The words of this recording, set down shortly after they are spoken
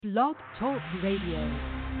Blog Talk Radio.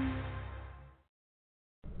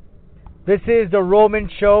 This is the Roman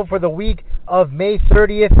Show for the week of May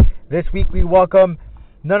 30th. This week we welcome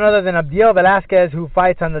none other than Abdiel Velasquez, who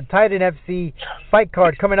fights on the Titan FC fight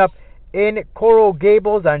card coming up in Coral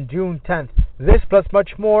Gables on June 10th. This plus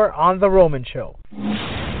much more on the Roman Show.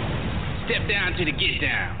 Step down to the get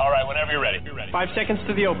down. All right, whenever you're ready. 5 seconds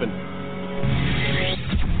to the open.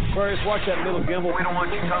 Aquarius, watch that middle gimbal. We don't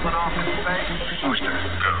want you coming off in space. Booster,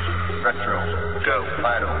 go. Retro, go.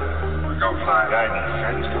 Vital, go. Flight.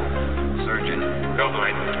 Guidance, go. Surgeon, go.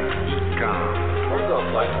 Flight. Com. We're go.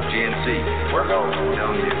 Flight. GNC, we're go.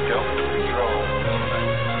 Telling you, go. Control.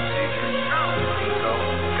 Procedure, go. Info,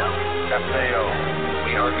 go. FAO,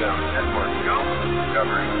 we are go. Network, go.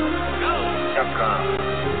 Discovery, go.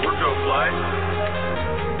 Capcom, we're go. Flight.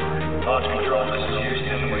 Launch control, this is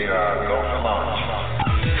Houston. We are go for launch.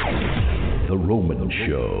 The Roman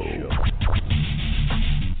Show.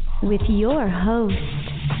 With your host,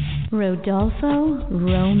 Rodolfo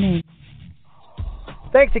Roman.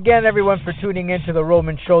 Thanks again, everyone, for tuning in to The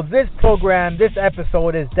Roman Show. This program, this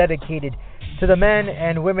episode is dedicated to the men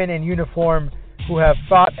and women in uniform who have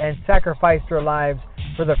fought and sacrificed their lives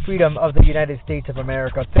for the freedom of the United States of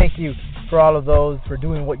America. Thank you for all of those for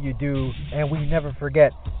doing what you do, and we never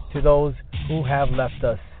forget to those who have left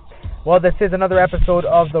us. Well, this is another episode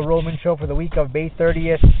of The Roman Show for the week of May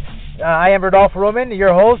 30th. I am Rodolfo Roman,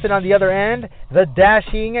 your host, and on the other end, the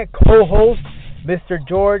dashing co-host, Mr.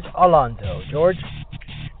 George Alonso. George?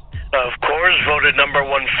 Of course, voted number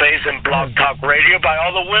one face in Blog Talk Radio by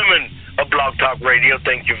all the women of Blog Talk Radio.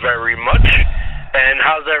 Thank you very much. And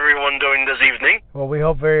how's everyone doing this evening? Well, we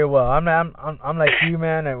hope very well. I'm like you,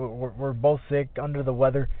 man. We're both sick, under the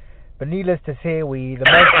weather. But needless to say,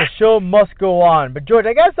 the show must go on. But George,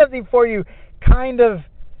 I got something for you, kind of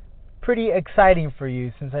pretty exciting for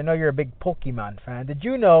you, since I know you're a big Pokemon fan. Did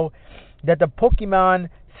you know that the Pokemon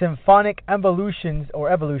Symphonic Evolutions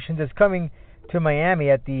is coming to Miami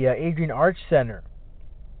at the Adrian Arch Center?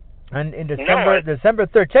 And in December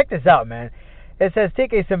 3rd, check this out, man. It says,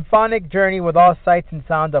 take a symphonic journey with all sights and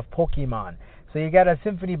sounds of Pokemon. So you got a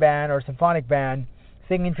symphony band or symphonic band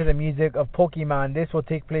singing to the music of Pokemon. This will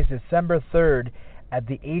take place December 3rd at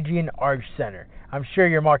the Adrian Arch Center. I'm sure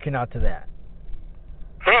you're marking out to that.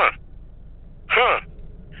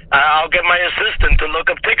 I'll get my assistant to look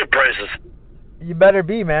up ticket prices. You better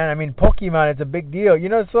be, man. I mean, Pokemon, it's a big deal. You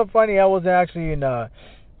know, it's so funny. I was actually in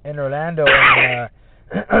Orlando,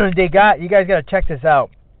 and you guys got to check this out.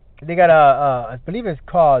 They got I believe it's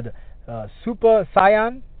called Super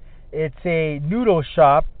Saiyan. It's a noodle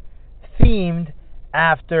shop themed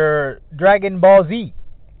after Dragon Ball Z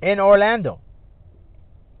in Orlando.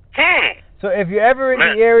 So if you're ever in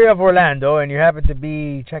the area of Orlando and you happen to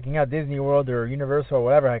be checking out Disney World or Universal or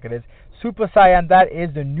whatever heck it is, Super Saiyan, that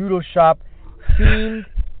is the noodle shop themed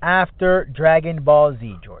after Dragon Ball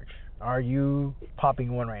Z, George. Are you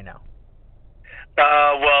popping one right now?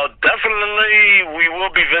 Well, definitely we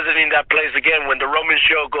will be visiting that place again when the Roman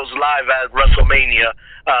Show goes live at WrestleMania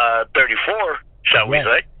 34, shall we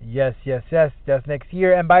say? Yes. That's next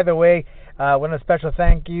year. And by the way, I want a special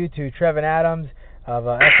thank you to Trevin Adams of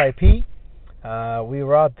FIP. We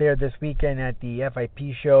were out there this weekend at the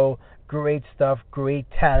FIP show. Great stuff, great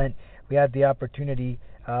talent. We had the opportunity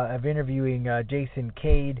of interviewing Jason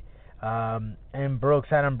Cade and Adam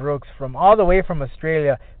Brooks from all the way from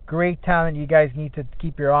Australia. Great talent you guys need to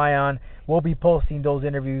keep your eye on. We'll be posting those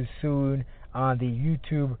interviews soon on the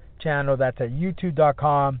YouTube channel. That's at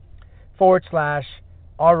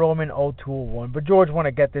youtube.com/RRoman0201. But George, want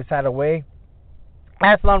to get this out of the way.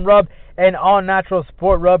 Athlon Rub, an all-natural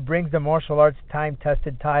sport rub, brings the martial arts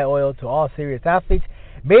time-tested Thai oil to all serious athletes.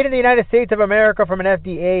 Made in the United States of America from an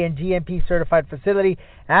FDA and GMP certified facility,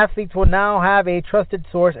 athletes will now have a trusted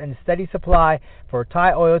source and steady supply for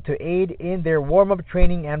Thai oil to aid in their warm-up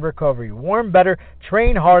training and recovery. Warm better,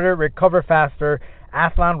 train harder, recover faster.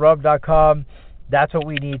 AthlonRub.com. That's what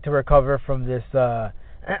we need to recover from this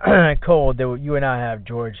cold that you and I have,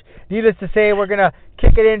 George. Needless to say, we're going to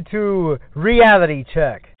kick it into reality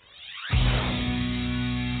check.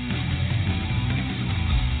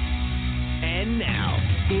 And now,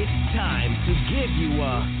 it's time to give you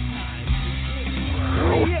a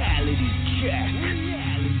reality check.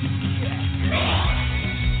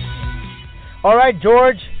 All right,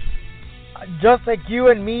 George. Just like you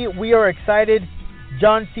and me, we are excited.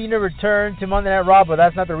 John Cena returned to Monday Night Raw, but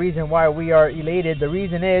that's not the reason why we are elated. The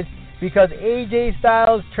reason is because AJ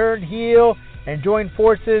Styles turned heel and joined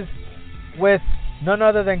forces with none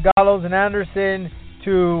other than Gallows and Anderson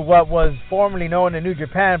to what was formerly known in New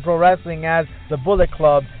Japan Pro Wrestling as the Bullet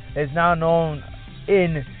Club, is now known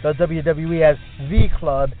in the WWE as the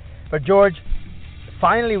Club. But George,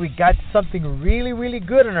 finally we got something really, really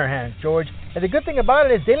good in our hands, George. And the good thing about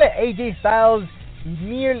it is they let AJ Styles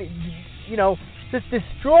nearly, just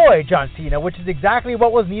destroy John Cena, which is exactly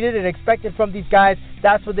what was needed and expected from these guys.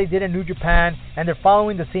 That's what they did in New Japan, and they're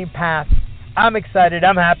following the same path. I'm excited.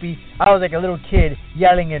 I'm happy. I was like a little kid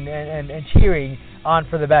yelling and cheering on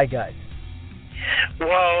for the bad guys.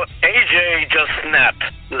 Well, AJ just snapped,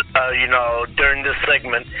 during this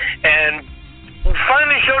segment, and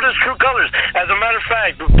finally showed his true colors. As a matter of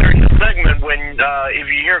fact, during the segment, when if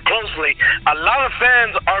you hear closely, a lot of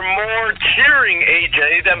fans are more cheering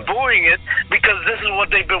AJ than booing it, because this is what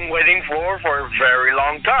they've been waiting for a very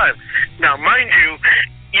long time. Now, mind you,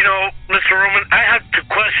 Mr. Roman, I have to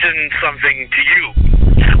question something to you.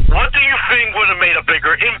 What do you think would have made a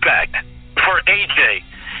bigger impact for AJ?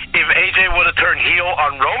 If AJ would have turned heel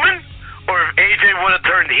on Roman, or if AJ would have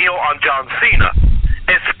turned heel on John Cena?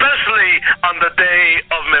 Especially on the day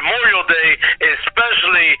of Memorial Day,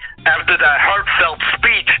 especially after that heartfelt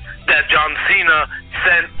speech that John Cena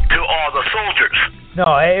sent to all the soldiers.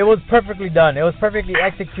 No, it was perfectly done. It was perfectly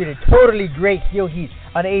executed. Totally great heel heat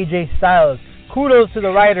on AJ Styles. Kudos to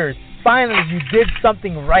the writers. Finally, you did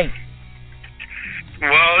something right.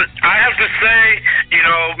 Well, I have to say,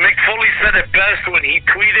 Mick Foley said it best when he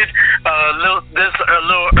tweeted a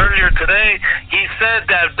little earlier today. He said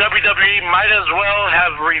that WWE might as well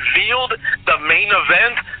have revealed the main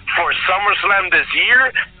event for SummerSlam this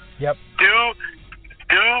year. Yep. Due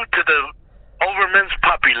to the immense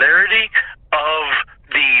popularity of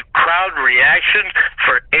the crowd reaction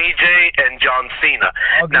for AJ and John Cena.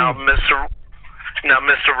 Okay. Now,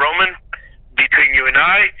 Mr. Roman, between you and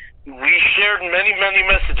I, we shared many, many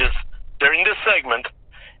messages during this segment,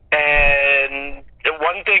 and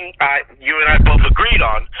one thing you and I both agreed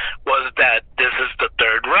on was that this is the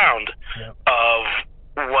third round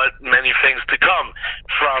of what many things to come.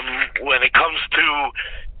 From when it comes to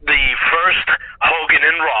the first Hogan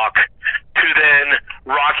and Rock, to then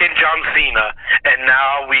Rock and John Cena, and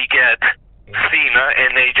now we get Cena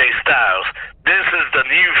and AJ Styles. This is the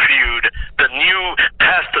new feud, the new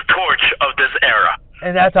pass the torch of this era.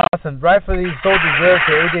 And that's awesome. Rightfully so deserved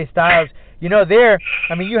to AJ Styles. You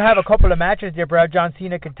have a couple of matches there. Perhaps John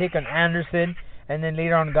Cena could take on Anderson, and then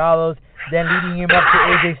later on Gallows, then leading him up to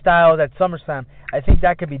AJ Styles at SummerSlam. I think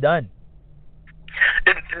that could be done.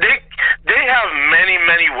 They have many,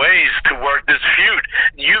 many ways to work this feud.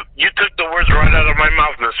 You took the words right out of my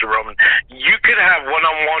mouth, Mr. Roman. You could have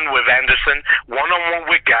one-on-one with Anderson, one-on-one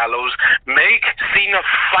with Gallows, make Cena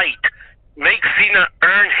fight. Make Cena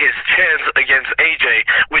earn his chance against AJ,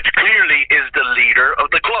 which clearly is the leader of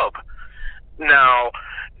the club. Now,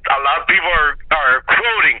 a lot of people are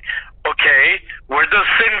quoting, okay, where does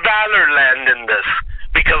Finn Balor land in this?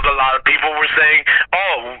 Because a lot of people were saying,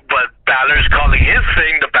 but Balor's calling his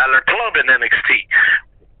thing the Balor Club in NXT.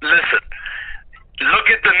 Listen, look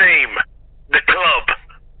at the name, the club,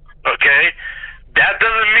 okay? That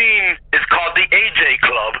doesn't mean it's called the AJ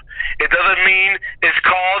Club. It doesn't mean it's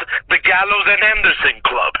called the Gallows and Anderson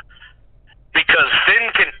Club. Because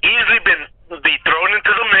Finn can easily be thrown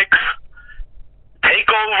into the mix,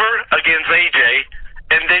 take over against AJ,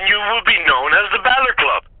 and then you will be known as the Balor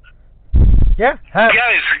Club. Yeah,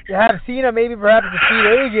 have Cena maybe perhaps defeat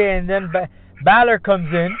AJ, and then Balor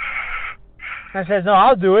comes in and says, no,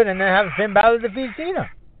 I'll do it, and then have Finn Balor defeat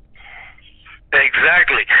Cena.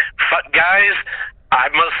 Exactly. Guys, I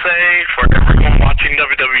must say, for everyone watching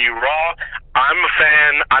WWE Raw, I'm a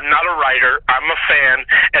fan. I'm not a writer. I'm a fan.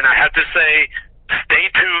 And I have to say, stay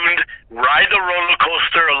tuned. Ride the roller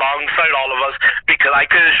coaster alongside all of us, because I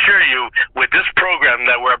can assure you, with this program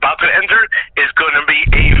that we're about to enter, is going to be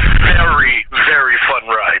a very, very fun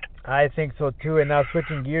ride. I think so, too. And now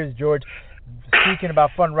switching gears, George, speaking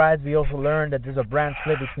about fun rides, we also learned that there's a brand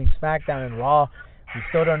split between SmackDown and Raw. We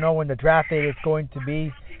still don't know when the draft date is going to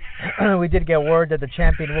be. We did get word that the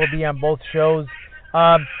champion will be on both shows.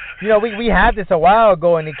 We had this a while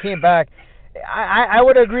ago, and it came back. I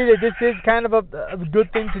would agree that this is kind of a good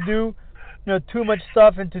thing to do. Too much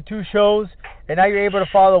stuff into two shows, and now you're able to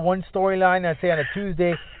follow one storyline, let's say on a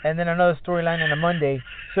Tuesday, and then another storyline on a Monday.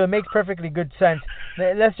 So it makes perfectly good sense.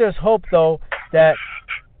 Let's just hope, though, that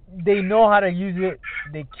they know how to use it,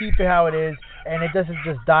 they keep it how it is, and it doesn't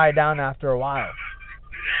just die down after a while.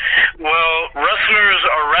 Well, wrestlers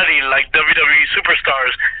already, like WWE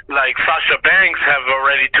superstars, like Sasha Banks, have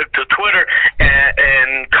already took to Twitter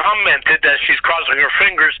and commented that she's crossing her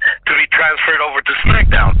fingers to be transferred over to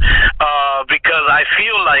SmackDown. Because I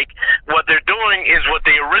feel like what they're doing is what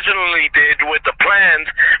they originally did with the plans,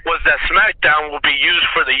 was that SmackDown will be used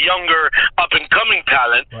for the younger, up-and-coming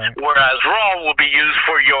talent, right, whereas Raw will be used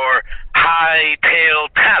for your high-tail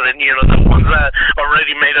talent, you know, the ones that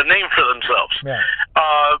already made a name for themselves. Yeah.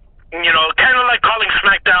 You know, kind of like calling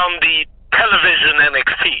SmackDown the television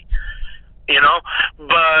NXT, you know?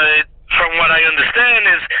 But from what I understand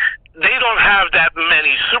is they don't have that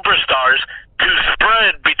many superstars to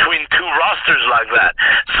spread between two rosters like that.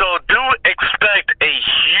 So do expect a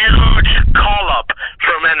huge call-up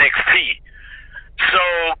from NXT. So,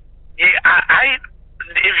 yeah, I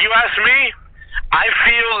if you ask me, I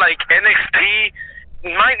feel like NXT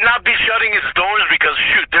might not be shutting its doors because,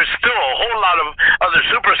 shoot, there's still a whole lot of other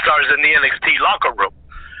superstars in the NXT locker room.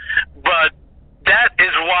 But that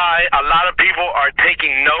is why a lot of people are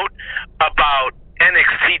taking note about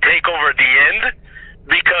NXT TakeOver the End,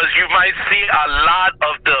 because you might see a lot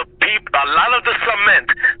of the cement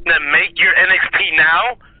that make your NXT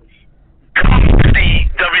now come to the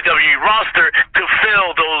WWE roster to fill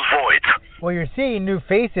those voids. Well, you're seeing new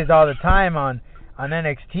faces all the time on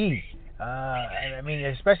NXT. I mean,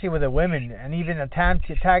 especially with the women and even the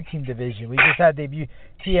tag team division. We just had debut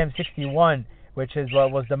TM61, which is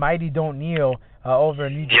what was the Mighty Don't Kneel over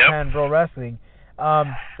in New Japan Pro Wrestling. I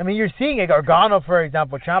mean, you're seeing it. Gargano, for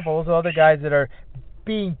example, Ciampa, those are other guys that are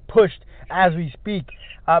being pushed as we speak.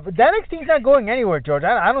 But the NXT's not going anywhere, George.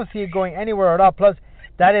 I don't see it going anywhere at all. Plus,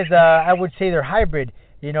 that is, I would say, their hybrid.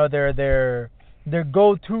 You know, their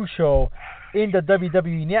go-to show in the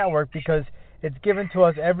WWE Network, because it's given to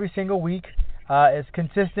us every single week. It's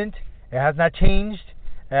consistent. It has not changed,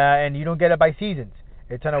 and you don't get it by seasons.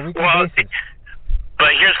 It's on a weekly basis.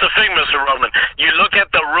 But here's the thing, Mr. Roman. You look at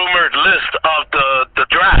the rumored list of the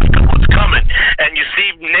draft, what's coming, and you see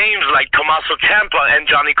names like Tommaso Ciampa and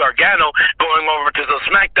Johnny Gargano going over to the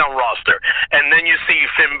SmackDown roster. And then you see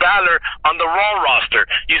Finn Balor on the Raw roster.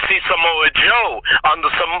 You see Samoa Joe on the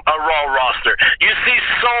Raw roster. You see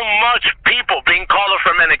so much people being called up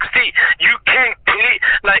from NXT. You can't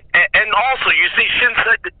and also you see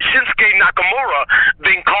Shinsuke Nakamura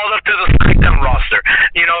being called up to the SmackDown roster.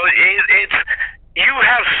 You know, it's you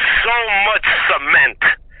have so much cement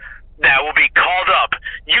that will be called up.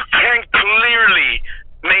 You can't clearly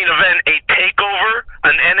main event a takeover,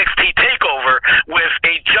 an NXT takeover, with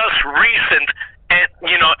a just recent,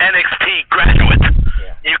 NXT graduate.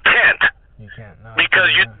 Yeah. You can't. You can't. No,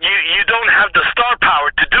 because you don't have the star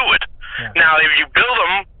power to do it. Yeah. Now, if you build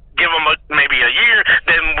them, give them maybe a year,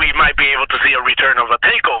 then we might be able to see a return of a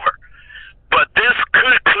takeover. But this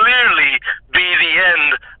could clearly be the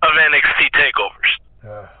end of NXT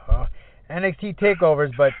takeovers. NXT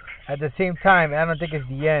takeovers, but at the same time, I don't think it's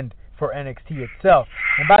the end for NXT itself.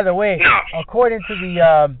 And by the way, according to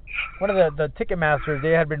the one of the Ticketmasters,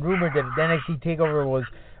 they had been rumored that the NXT takeover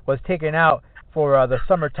was taken out for the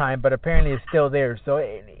summertime, but apparently it's still there. So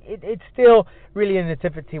it's still really in its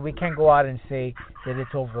infancy. We can't go out and say that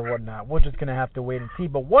it's over or whatnot. We're just going to have to wait and see.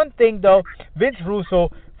 But one thing, though, Vince Russo,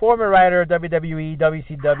 former writer of WWE,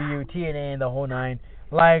 WCW, TNA, and the whole nine,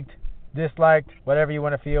 liked, disliked, whatever you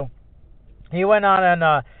want to feel. He went on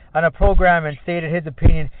a program and stated his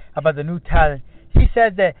opinion about the new talent. He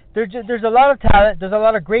said that there's a lot of talent, there's a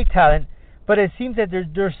lot of great talent, but it seems that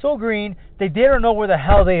they're so green that they don't know where the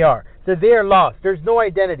hell they are. That they are lost. There's no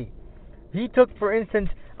identity. He took, for instance,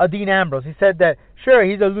 Dean Ambrose. He said that, sure,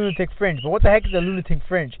 he's a lunatic fringe, but what the heck is a lunatic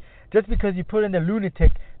fringe? Just because you put in the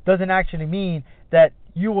lunatic doesn't actually mean that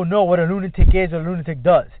you will know what a lunatic is or a lunatic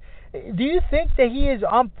does. Do you think that he is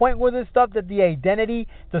on point with this stuff, that the identity,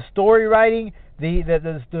 the story writing,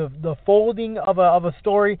 the folding of a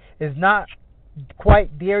story is not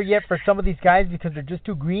quite there yet for some of these guys because they're just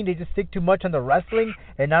too green? They just stick too much on the wrestling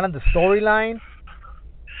and not on the storyline?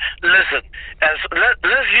 Listen,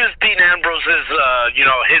 let's use Dean Ambrose's,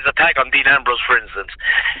 his attack on Dean Ambrose, for instance.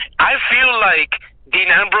 I feel like Dean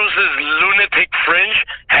Ambrose's lunatic fringe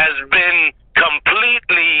has been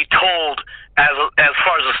completely told as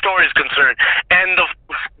far as the story is concerned. And the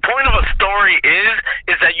point of a story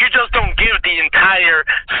is that you just don't give the entire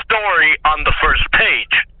story on the first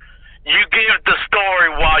page. You give the story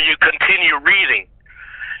while you continue reading.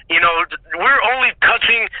 You know, we're only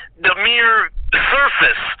touching the mere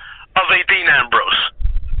surface of a Dean Ambrose.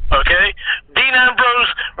 Okay? Dean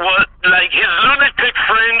Ambrose was like, his lunatic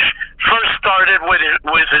fringe first started with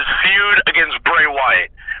his feud against Bray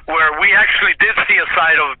Wyatt, where we actually did see a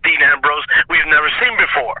side of Dean Ambrose we've never seen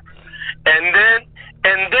before. And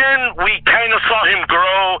then we kind of saw him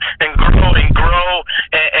grow and grow and grow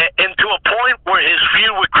and to a point where his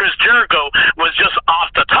feud with Chris Jericho was just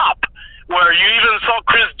off the top, where you even saw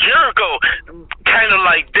Chris Jericho kind of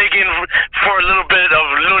like dig in for a little bit of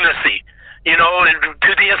lunacy,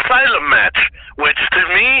 to the Asylum match, which to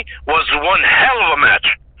me was one hell of a match.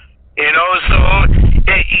 You know, so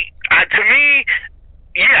to me,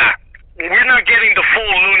 yeah, we're not getting the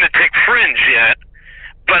full lunatic fringe yet.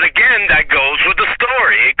 But again, that goes with the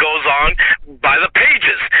story. It goes on by the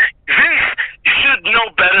pages. Vince should know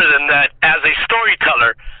better than that as a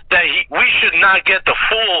storyteller, that we should not get the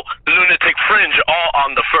full lunatic fringe all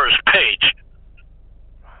on the first page.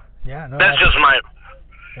 Yeah, no, that's just my...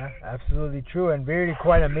 Yeah, absolutely true, and really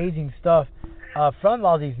quite amazing stuff from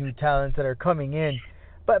all these new talents that are coming in.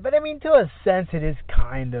 But I mean, to a sense, it is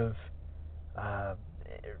kind of,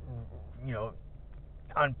 you know,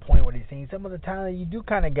 on point what he's saying. Some of the talent you do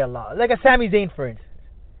kind of get lost, like a Sami Zayn, for instance.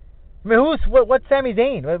 I mean, what's Sami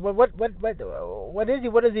Zayn? What is he?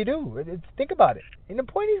 What does he do? Think about it. In the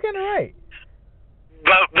point, he's kind of right.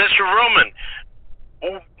 But Mr. Roman,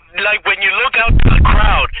 like when you look out to the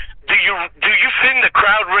crowd, do you think the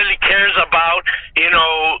crowd really cares about, you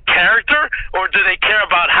know, character, or do they care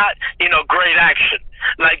about hot, you know, great action?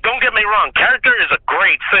 Like, don't get me wrong, character is a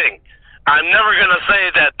great thing. I'm never gonna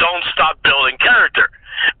say that don't stop building character,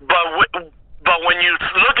 but when you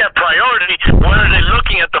look at priority, what are they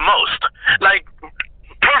looking at the most? Like,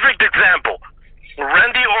 perfect example.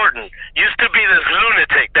 Randy Orton used to be this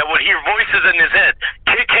lunatic that would hear voices in his head,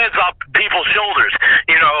 kick heads off people's shoulders,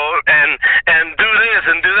 you know, and do this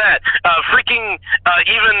and do that.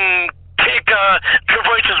 Even kick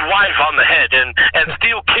Triple H's wife on the head and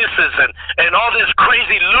steal kisses and all this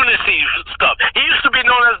crazy lunacy stuff. He used to be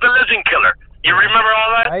known as the Legend Killer. You remember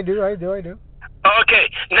all that? I do. Okay,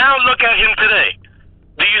 now look at him today.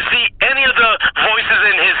 Do you see any of the voices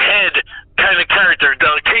in his head kind of character,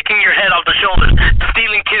 the kicking your head off the shoulders,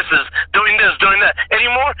 stealing kisses, doing this, doing that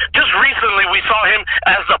anymore? Just recently we saw him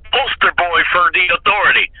as the poster boy for the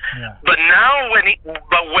Authority. Yeah. But now when he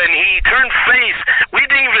turned face, we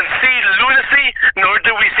didn't even see lunacy, nor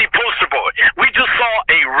did we see poster boy. We just saw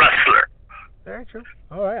a wrestler. Very true.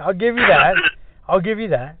 All right, I'll give you that.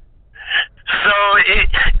 So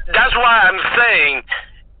that's why I'm saying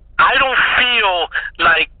I don't feel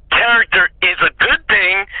like character is a good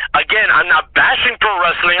thing. Again, I'm not bashing pro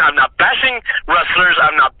wrestling. I'm not bashing wrestlers.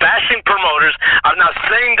 I'm not bashing promoters. I'm not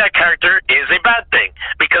saying that character is a bad thing,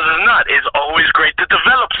 because it's not. It's always great to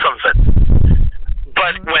develop something.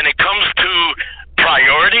 But when it comes to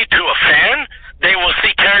priority to a fan, they will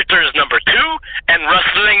see character as number 2 and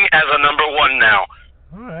wrestling as a number 1 now.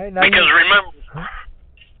 All right. Because remember...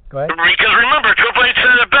 Go ahead. Because remember, Triple H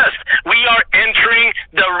said it best. We are entering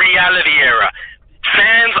the reality era.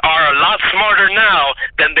 Fans are a lot smarter now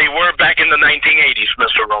than they were back in the 1980s,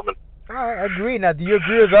 Mr. Roman. I agree. Now, do you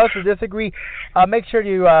agree with us or disagree? Make sure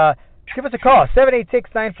you give us a call,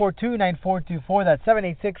 786-942-9424. That's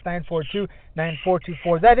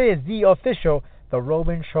 786-942-9424. That is the official The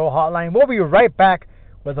Roman Show hotline. We'll be right back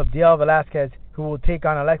with Abdiel Velasquez, who will take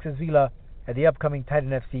on Alexis Villa at the upcoming Titan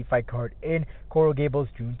FC fight card in Coral Gables,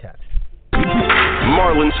 June 10th.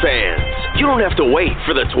 Marlins fans, you don't have to wait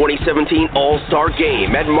for the 2017 All-Star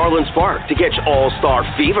Game at Marlins Park to catch All-Star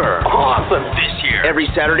fever. Awesome this year. Every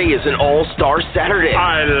Saturday is an All-Star Saturday.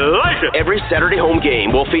 I like it. Every Saturday home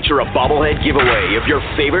game will feature a bobblehead giveaway of your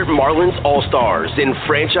favorite Marlins All-Stars in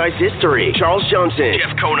franchise history. Charles Johnson,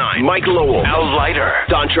 Jeff Conine, Mike Lowell, Al Leiter,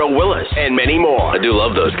 Dontrell Willis, and many more. I do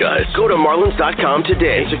love those guys. Go to Marlins.com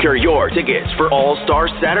today and secure your tickets for All-Star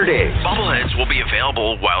Saturday. Bobbleheads will be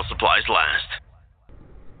available while supplies last.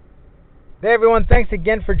 Hey everyone, thanks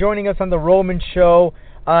again for joining us on The Roman Show.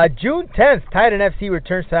 June 10th, Titan FC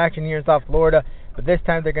returns to action here in South Florida, but this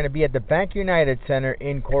time they're going to be at the Bank United Center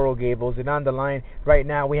in Coral Gables. And on the line right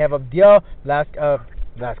now, we have Abdiel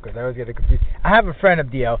Velasquez. I always get it confused. I have a friend,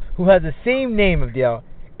 Abdiel, who has the same name, Abdiel,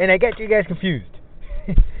 and I get you guys confused.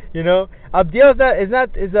 You know, Abdiel is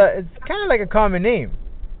kind of like a common name.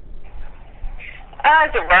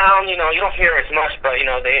 It's around, you know, you don't hear it as much, but, you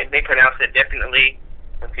know, they pronounce it differently.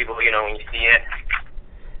 People, you know, when you see it.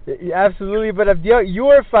 Yeah, absolutely, but Abdiel, you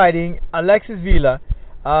are fighting Alexis Villa,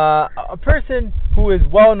 a person who is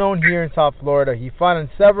well known here in South Florida. He fought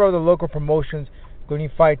in several of the local promotions,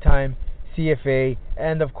 including Fight Time, CFA,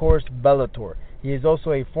 and of course Bellator. He is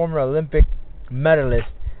also a former Olympic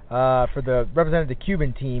medalist represented the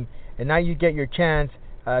Cuban team, and now you get your chance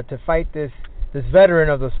to fight this veteran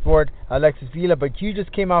of the sport, Alexis Villa. But you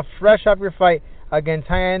just came out fresh off your fight against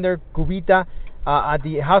Highlander Cubita at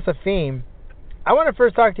the House of Fame. I want to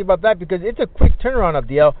first talk to you about that because it's a quick turnaround,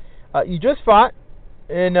 Abdiel. You just fought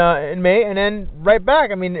in May and then right back.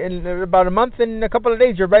 I mean, in about a month and a couple of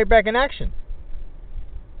days, you're right back in action.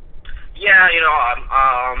 Yeah, you know,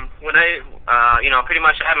 when you know, pretty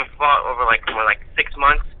much I haven't fought over like 6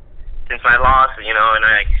 months since my loss, you know, and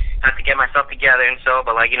had to get myself together and so.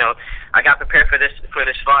 But like, you know, I got prepared for this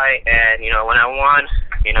fight, and you know, when I won,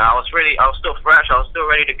 you know, I was still fresh, I was still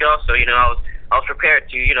ready to go. So you know, I was prepared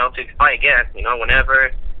to, you know, to fight again. You know,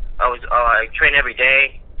 whenever I train every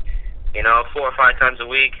day, you know, 4 or 5 times a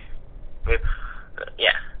week. With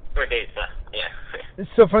 4 days. Yeah.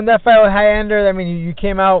 So from that fight with Highlander, I mean, you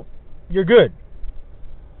came out, you're good.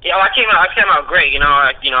 Yeah, well, I came out great. You know,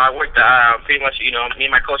 I worked pretty much. You know, me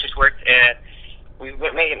and my coaches worked, and we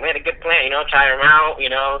made a good plan. You know, tired him out. You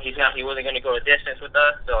know, he wasn't going to go a distance with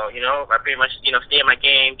us. So you know, I pretty much, you know, stay in my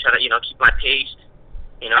game, try to, you know, keep my pace.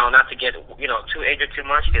 You know, not to get, you know, too injured too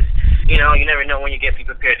much, because you know, you never know when you get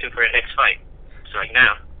prepared for the next fight. So like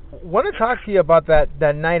now. I want to talk to you about that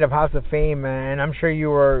night of House of Fame, and I'm sure you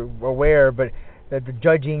were aware, but that the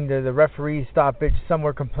judging, the referee stoppage, some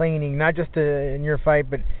were complaining, not just in your fight,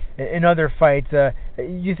 but in other fights.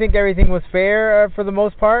 You think everything was fair for the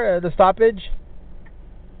most part, the stoppage?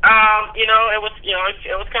 You know, it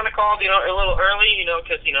was kind of called, you know, a little early, you know,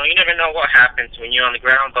 because you know, you never know what happens when you're on the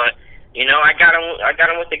ground, but you know, I got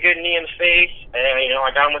him with a good knee in the face, and you know,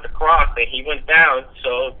 I got him with the cross, and he went down,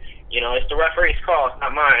 so. You know, it's the referee's call, it's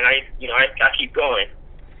not mine. I keep going.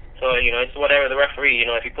 So, you know, it's whatever the referee, you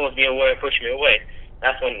know, if he pulls me away, push me away,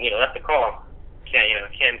 that's when, you know, that's the call.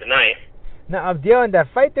 Can't deny it. Now, Abdiel, in that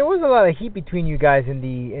fight, there was a lot of heat between you guys in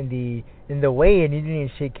the weigh-in. You didn't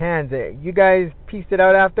even shake hands. You guys pieced it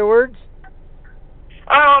out afterwards?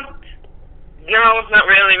 No, not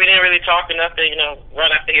really. We didn't really talk or nothing. You know,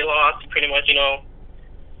 right after he lost, pretty much, you know,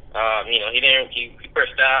 he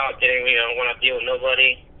burst out, didn't, you know, want to deal with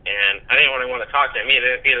nobody. And I didn't really want to talk to him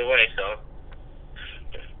either way, so.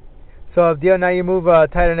 So, Abdiel, now you move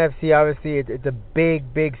Titan FC. Obviously, it's a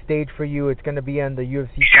big stage for you. It's going to be on the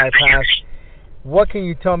UFC Fight Pass. What can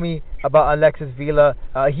you tell me about Alexis Villa?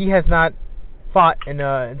 He has not fought in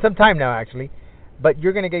some time now, actually. But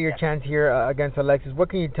you're going to get your chance here against Alexis. What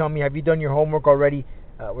can you tell me? Have you done your homework already?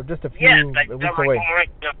 We're just a few weeks away. Homework.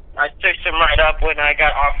 You know, I took some right up when I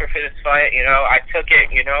got offered for this fight. You know, I took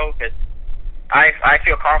it, you know, because I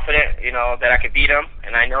feel confident, you know, that I could beat him,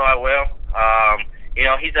 and I know I will. You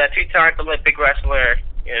know, he's a 2-time Olympic wrestler.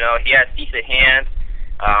 You know, he has decent hands.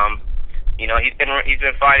 You know, he's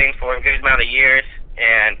been fighting for a good amount of years,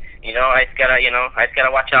 and you know, I just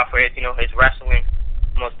gotta watch out for his wrestling.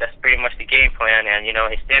 That's pretty much the game plan, and you know,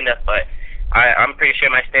 his stand-up. But I'm pretty sure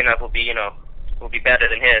my stand-up will be better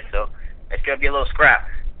than his. So it's gonna be a little scrap.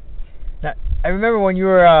 Now, I remember when you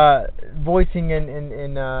were voicing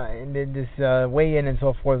in this weigh-in and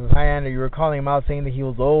so forth with Highlander, you were calling him out, saying that he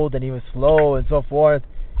was old and he was slow and so forth.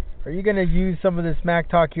 Are you going to use some of this smack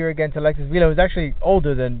talk here against Alexis Villa, who's actually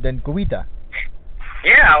older than Guita?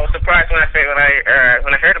 Yeah, I was surprised when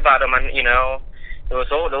I heard about him. You know, it was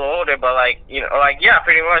a little older, but yeah,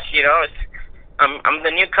 pretty much. You know, I'm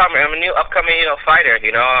the newcomer. I'm a new upcoming, you know, fighter.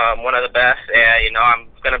 You know, I'm one of the best, and you know, I'm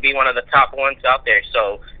gonna be one of the top ones out there.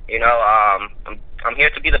 So, you know, I'm here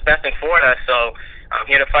to be the best in Florida. So I'm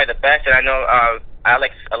here to fight the best, and I know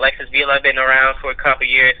Alexis Villa been around for a couple of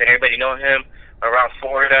years, and everybody know him around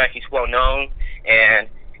Florida. He's well known, and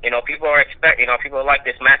you know, people like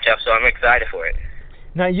this matchup. So I'm excited for it.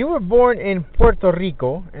 Now, you were born in Puerto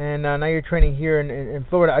Rico, and now you're training here in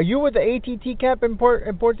Florida. Are you with the ATT camp in Port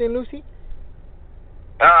St. Lucie?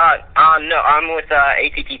 No, I'm with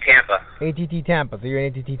ATT Tampa. ATT Tampa, so you're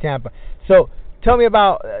in ATT Tampa. So, tell me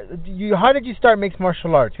about how did you start mixed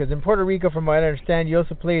martial arts? Because in Puerto Rico, from what I understand, you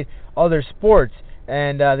also played other sports,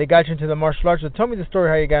 and they got you into the martial arts. So, tell me the story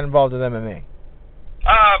how you got involved with MMA.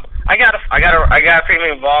 I got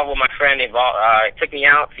pretty involved with my friend. He took me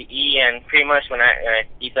out to and pretty much when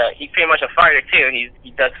he's pretty much a fighter too.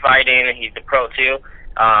 He does fighting and he's a pro too.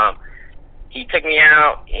 He took me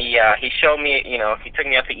out. He showed me, you know, he took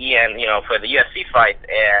me out to and you know, for the UFC fights.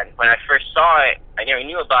 And when I first saw it, I never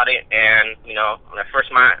knew about it. And you know, when I first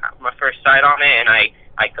my first sight on it, and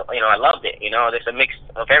I loved it. You know, there's a mix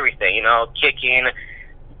of everything. You know, kicking,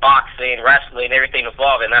 boxing, wrestling, everything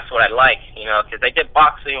involved, and that's what I like, you know, because I did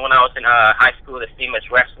boxing when I was in high school, the same as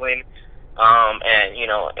wrestling, and, you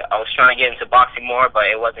know, I was trying to get into boxing more, but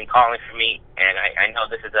it wasn't calling for me, and I know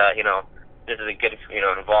this is a good, you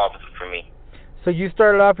know, involvement for me. So you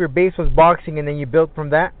started off, your base was boxing, and then you built from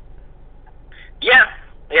that? Yeah,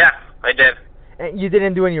 I did. And you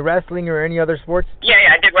didn't do any wrestling or any other sports? Yeah,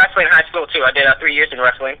 I did wrestling in high school, too. I did 3 years in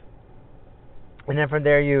wrestling. And then from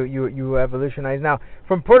there, you evolutionized. Now,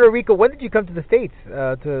 from Puerto Rico, when did you come to the States,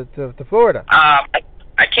 to Florida?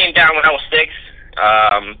 I came down when I was 6.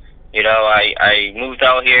 You know, I moved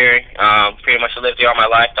out here. Pretty much lived here all my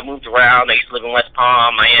life. I moved around. I used to live in West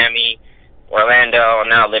Palm, Miami, Orlando, and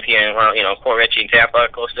now I live here in, you know, Port Richey, Tampa,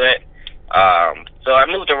 close to it. So I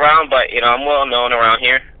moved around, but I'm well known around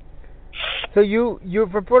here. So you're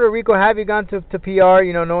from Puerto Rico. Have you gone to PR?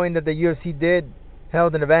 Knowing that the UFC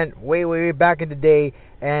held an event way back in the day,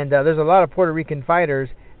 and there's a lot of Puerto Rican fighters,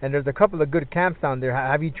 and there's a couple of good camps down there.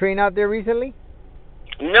 Have you trained out there recently?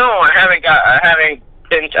 No, I haven't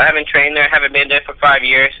trained there. I haven't been there for 5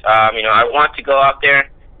 years. I want to go out there,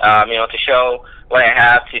 to show what I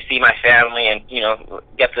have, to see my family, and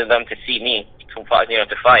get to them to see me, to fight.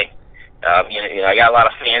 I got a lot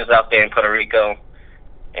of fans out there in Puerto Rico,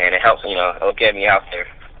 and it helps. It'll get me out there.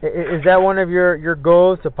 Is that one of your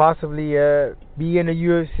goals, to possibly be in the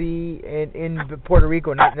UFC in Puerto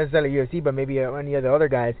Rico? Not necessarily UFC, but maybe any of the other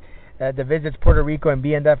guys that visits Puerto Rico and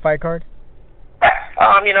be in that fight card?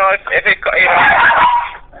 If it,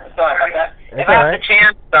 sorry about that. If I have the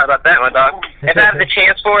chance, sorry about that, my dog. If I have the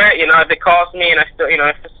chance for it, if it calls me and I still, and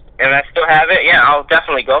I still have it, yeah, I'll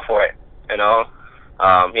definitely go for it. I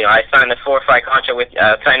signed a 4-fight contract with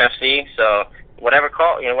Titan FC, so whatever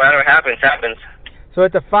whatever happens. So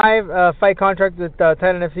it's a 5-fight contract with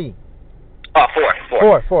Titan FC. Oh, four.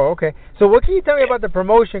 Four. Okay. So what can you tell me about the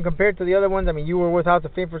promotion compared to the other ones? I mean, you were with House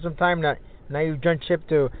of Fame for some time now. Now you've jumped ship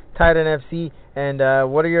to Titan FC, and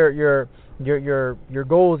what are your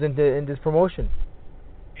goals in this promotion?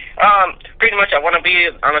 Pretty much, I want to be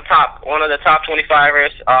on one of the top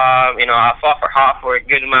 25ers. I fought for Hoff for a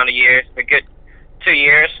good amount of years, a good 2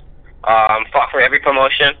 years. Fought for every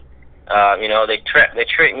promotion. They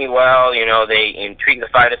treat me well. They treat the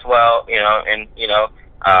fighters well.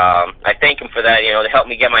 I thank them for that. They helped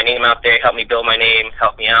me get my name out there, helped me build my name,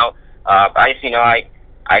 helped me out. I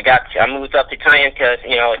moved up to Titan because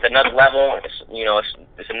it's another level. It's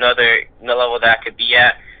another level that I could be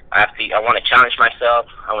at. I want to challenge myself.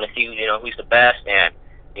 I want to see who's the best, and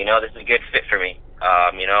this is a good fit for me.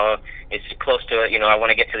 It's close to it. I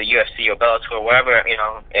want to get to the UFC or Bellator or wherever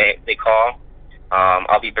they call.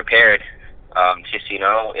 I'll be prepared.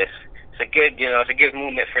 It's a good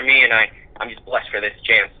movement for me, and I'm just blessed for this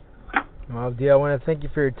chance. Well, Abdiel, I want to thank you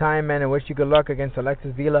for your time, man, and wish you good luck against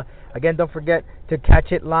Alexis Villa. Again, don't forget to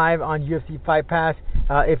catch it live on UFC Fight Pass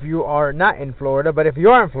if you are not in Florida. But if you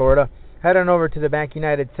are in Florida, head on over to the Bank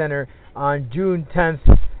United Center on June 10th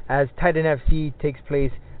as Titan FC takes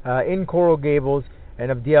place in Coral Gables, and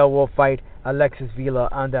Abdiel will fight Alexis Villa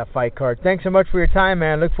on that fight card. Thanks so much for your time,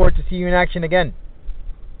 man. Look forward to seeing you in action again.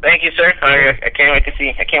 Thank you, sir. I can't wait to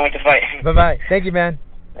see. I can't wait to fight. Bye-bye. Thank you, man.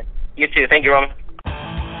 You too. Thank you, Roman.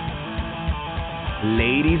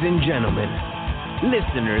 Ladies and gentlemen,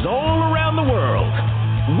 listeners all around the world,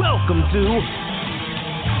 welcome to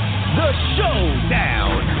The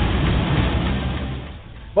Showdown.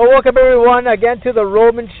 Well, welcome everyone again to the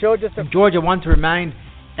Roman Show. George, I want to remind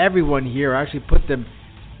everyone here,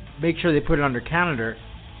 make sure they put it on their calendar.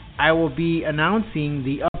 I will be announcing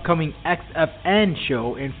the upcoming XFN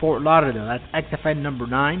show in Fort Lauderdale. That's XFN number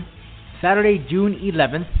 9, Saturday, June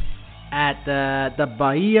 11th at the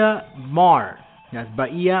Bahia Mar. That's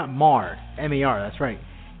Bahia Mar, M-A-R, that's right.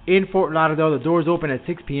 In Fort Lauderdale, the doors open at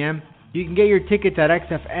 6 p.m. You can get your tickets at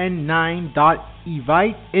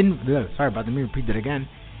xfn9.evite. Sorry about that, let me repeat that again.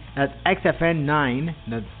 That's xfn9,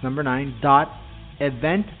 that's number 9,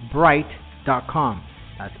 .eventbrite.com.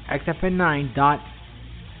 That's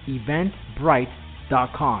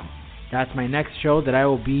xfn9.eventbrite.com. That's my next show that I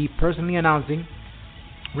will be personally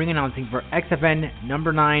ring announcing for XFN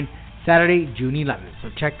number 9, Saturday, June 11th. So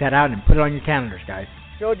check that out and put it on your calendars, guys.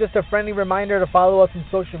 So just a friendly reminder to follow us on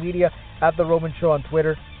social media at The Roman Show on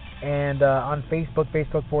Twitter and on Facebook,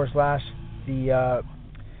 Facebook.com/The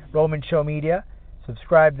Roman Show Media.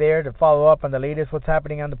 Subscribe there to follow up on the latest, what's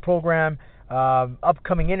happening on the program,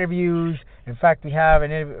 upcoming interviews. In fact, we have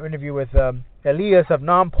an interview with Elias of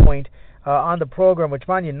Nonpoint on the program, which,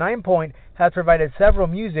 mind you, Nonpoint has provided several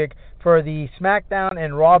music for the SmackDown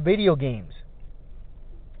and Raw video games.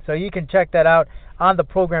 So you can check that out on the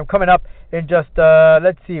program coming up in just,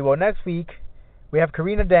 next week we have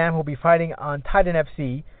Karina Dam, who will be fighting on Titan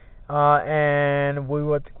FC, and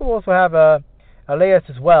we'll also have Elias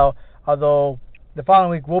as well, although the following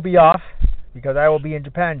week we'll be off because I will be in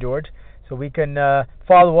Japan, George, so we can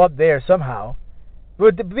follow up there somehow.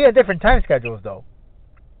 We'll be on different time schedules, though.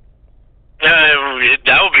 That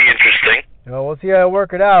would be interesting. We'll see how I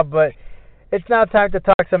work it out, but it's now time to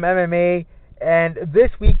talk some MMA. And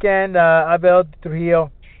this weekend, Abel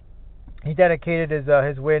Trujillo, he dedicated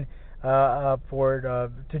his win to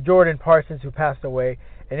Jordan Parsons, who passed away,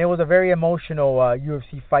 and it was a very emotional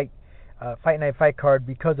UFC fight night fight card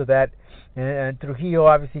because of that. And Trujillo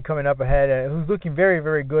obviously coming up ahead, who's looking very,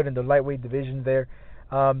 very good in the lightweight division there.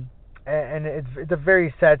 And it's a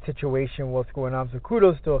very sad situation what's going on. So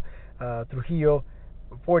kudos to Trujillo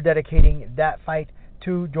for dedicating that fight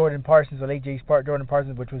to Jordan Parsons, the late Jordan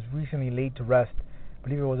Parsons, which was recently laid to rest. I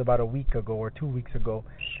believe it was about a week ago or 2 weeks ago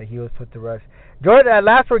that he was put to rest. Jordan, at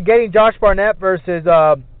last we're getting Josh Barnett versus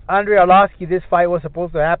Andrei Arlovski. This fight was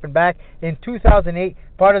supposed to happen back in 2008,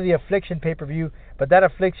 part of the Affliction pay-per-view, but that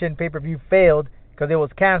Affliction pay-per-view failed because it was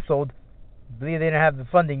canceled. I believe they didn't have the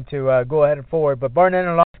funding to go ahead and forward. But Barnett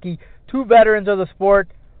and Arlovski, two veterans of the sport.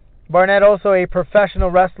 Barnett, also a professional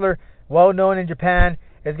wrestler, well known in Japan,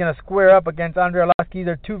 is going to square up against Andrei Arlovski.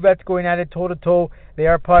 They're two vets going at it toe-to-toe. They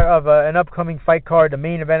are part of an upcoming fight card, the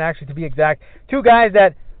main event, actually, to be exact. Two guys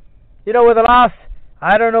that, with a loss,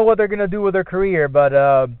 I don't know what they're going to do with their career, but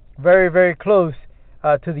very, very close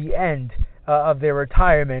to the end of their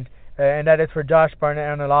retirement, and that is for Josh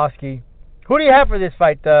Barnett and Arlovski. Who do you have for this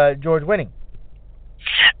fight, George, winning?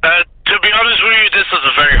 To be honest with you, this is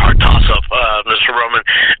a very hard toss-up, Mr. Roman.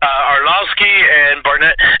 Arlovski and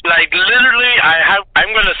Barnett, literally,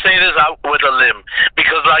 I'm going to say this out with a limb,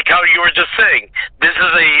 because like how you were just saying, this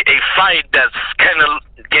is a fight that's kind of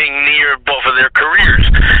getting near both of their careers,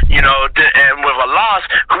 and with a loss,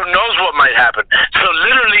 who knows what might happen. So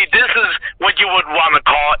literally, this is what you would want to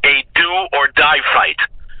call a do-or-die fight.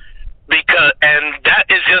 And that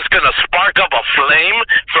is just going to spark up a flame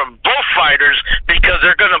from both fighters, because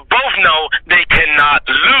they're going to both know they cannot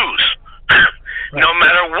lose. No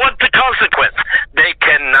matter what the consequence, they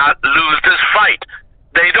cannot lose this fight.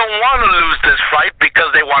 They don't want to lose this fight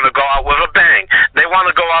because they want to go out with a bang. They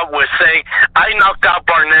want to go out with saying, I knocked out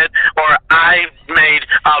Barnett, or I made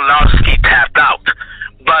Arlovski tapped out.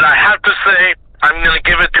 But I have to say, I'm going to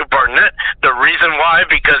give it to Barnett. The reason why,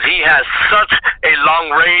 because he has such a long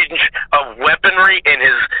range of weaponry in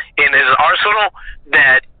his arsenal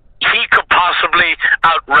that he could possibly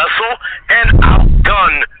out-wrestle and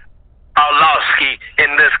outgun Arlovski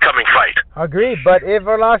in this coming fight. Agreed, but if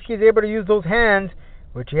Arlovski is able to use those hands,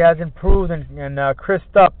 which he has improved and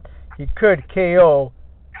crisped up, he could KO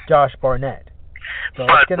Josh Barnett. So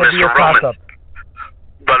but it's going to be a Roman, toss-up.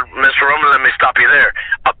 But Mr. Roman, let me stop you there.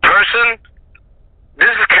 A person... This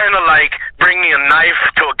is kind of like bringing a knife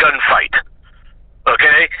to a gunfight,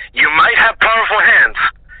 okay? You might have powerful hands,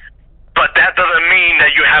 but that doesn't mean that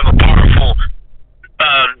you have a powerful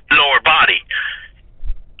lower body,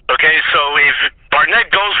 okay? So if Barnett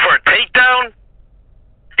goes for a takedown,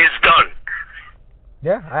 it's done.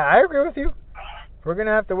 Yeah, I agree with you. We're going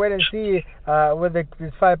to have to wait and see with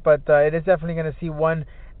this fight, but it is definitely going to see one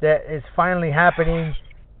that is finally happening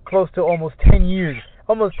close to almost 10 years.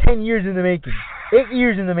 Almost 10 years in the making. 8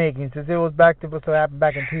 years in the making, since it was supposed to happen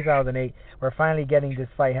back in 2008. We're finally getting this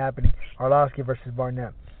fight happening. Arlovski versus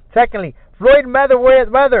Barnett. Secondly, Floyd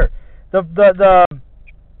Mayweather, the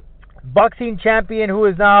boxing champion who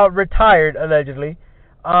is now retired, allegedly,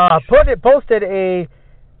 posted a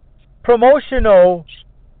promotional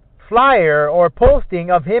flyer or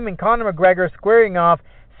posting of him and Conor McGregor squaring off,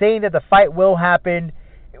 saying that the fight will happen.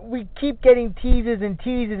 We keep getting teases and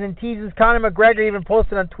teases and teases. Conor McGregor even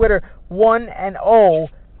posted on Twitter 1-0.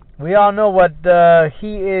 We all know what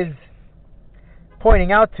he is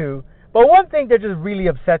pointing out to. But one thing that just really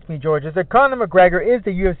upsets me, George, is that Conor McGregor is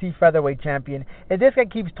the UFC featherweight champion, and this guy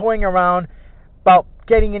keeps toying around about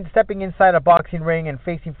stepping inside a boxing ring and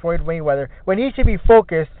facing Floyd Mayweather when he should be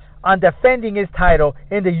focused on defending his title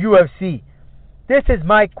in the UFC. This is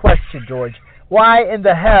my question, George. Why in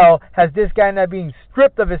the hell has this guy not being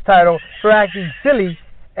stripped of his title for acting silly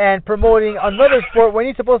and promoting another sport when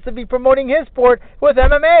he's supposed to be promoting his sport with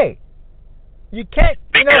MMA? You can't,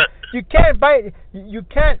 you can't bite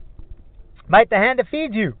the hand that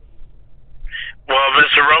feeds you. Well,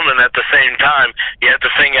 Mr. Roman, at the same time, you have to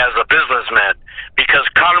think as a businessman, because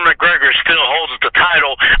Conor McGregor still holds the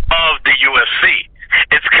title of the UFC.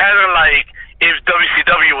 It's kind of like if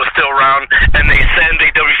WCW was still around and they send a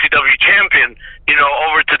WCW champion,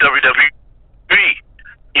 over to WWE.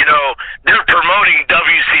 They're promoting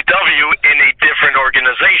WCW in a different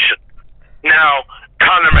organization. Now,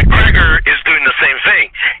 Conor McGregor is doing the same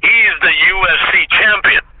thing. He's the UFC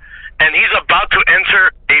champion, and he's about to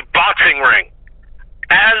enter a boxing ring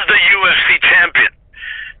as the UFC champion.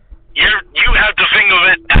 You have to think of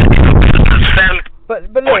it as a business fan.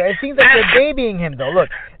 But look, it seems like they're babying him, though. Look,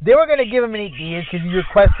 they were going to give him an 8 years because he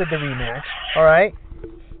requested the rematch. All right,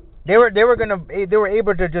 they were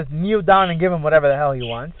able to just kneel down and give him whatever the hell he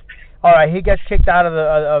wants. All right, he gets kicked out of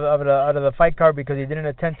the fight card because he didn't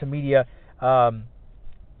attend to media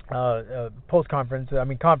post conference. I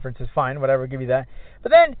mean, conference is fine, whatever, give you that.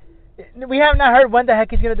 But then we have not heard when the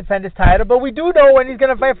heck he's going to defend his title, but we do know when he's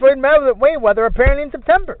going to fight Floyd Mayweather, apparently in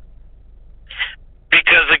September.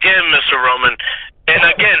 Because again, Mr. Roman, and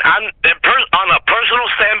again, on a personal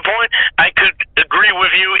standpoint, I could agree with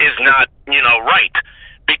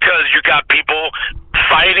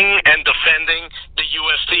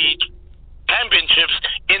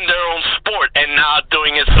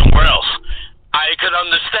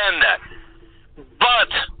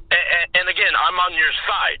I'm on your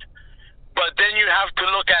side. But then you have to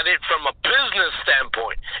look at it from a business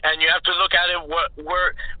standpoint, and you have to look at it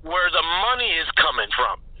where the money is coming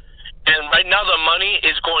from. And right now the money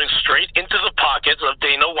is going straight into the pockets of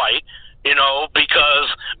Dana White, because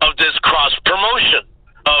of this cross promotion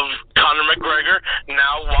of Conor McGregor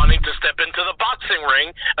now wanting to step into the boxing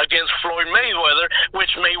ring against Floyd Mayweather,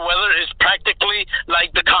 which Mayweather is practically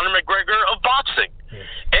like the Conor McGregor of boxing.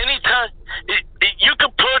 Anytime you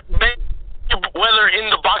could put Mayweather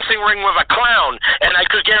in the boxing ring with a clown, and I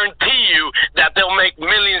could guarantee you that they'll make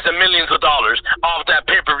millions and millions of dollars off that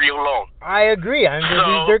pay-per-view alone. I agree.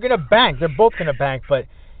 They're going to bank. They're both going to bank, but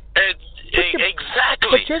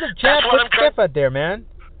exactly. But you're the champ. Put Jeff out there, man.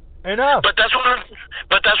 Enough. But that's what I'm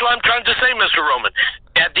trying to say, Mr. Roman.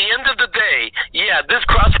 At the end of the day, this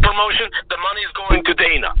cross promotion, the money is going to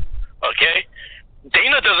Dana. Okay?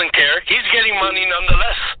 Dana doesn't care. He's getting money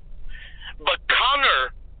nonetheless. But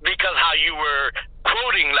Conor, because how you were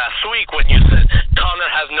quoting last week when you said Conor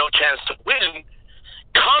has no chance to win,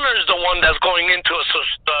 Conor is the one that's going into a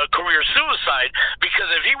career suicide,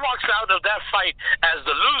 because if he walks out of that fight as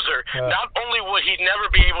the loser, not only will he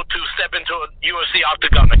never be able to step into a UFC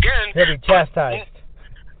octagon again, he'll be chastised.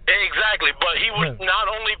 Exactly, but he would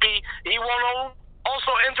not only be, he won't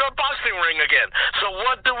also enter a boxing ring again. So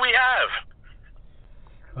what do we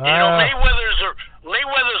have? Mayweather's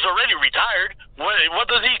already retired.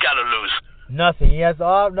 What does he got to lose? Nothing. He has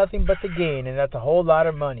nothing but to gain, and that's a whole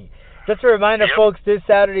lot of money. Just a reminder, folks, this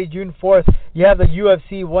Saturday, June 4th, you have the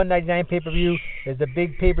UFC 199 pay-per-view. It's a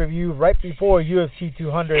big pay-per-view right before UFC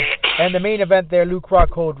 200. And the main event there, Luke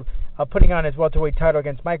Rockhold putting on his welterweight title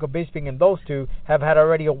against Michael Bisping, and those two have had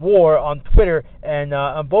already a war on Twitter and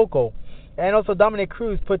on Voko. And also Dominic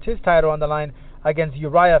Cruz puts his title on the line against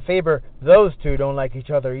Uriah Faber. Those two don't like each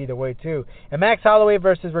other either way, too. And Max Holloway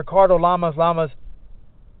versus Ricardo Lamas. Lamas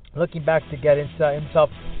looking back to get himself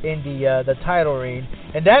in the title reign.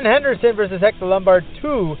 And Dan Henderson versus Hector Lombard,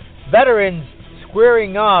 two veterans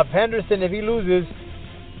squaring off. Henderson, if he loses,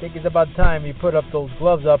 I think it's about time he put up those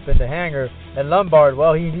gloves up in the hanger. And Lombard,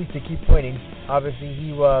 well, he needs to keep winning. Obviously,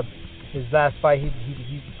 his last fight, he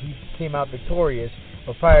came out victorious.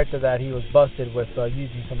 But prior to that, he was busted with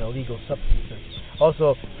using some illegal substances.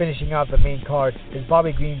 Also, finishing out the main card is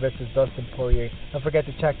Bobby Green versus Dustin Poirier. Don't forget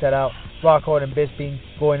to check that out. Rockhold and Bisping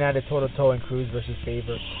going at it toe-to-toe, and Cruz versus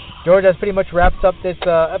Faber. George, that pretty much wraps up this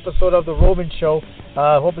episode of The Roman Show.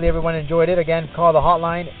 Hopefully everyone enjoyed it. Again, call the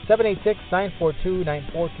hotline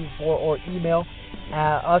 786-942-9424 or email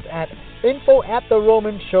us at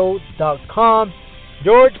info@theromanshow.com.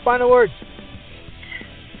 George, final words.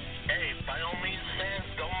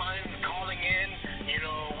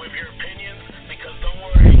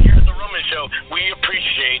 Show. We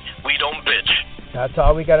appreciate, we don't bitch. That's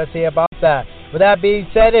all we got to say about that. With that being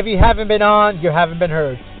said, if you haven't been on, you haven't been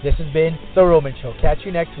heard. This has been The Roman Show. Catch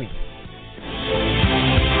you next week.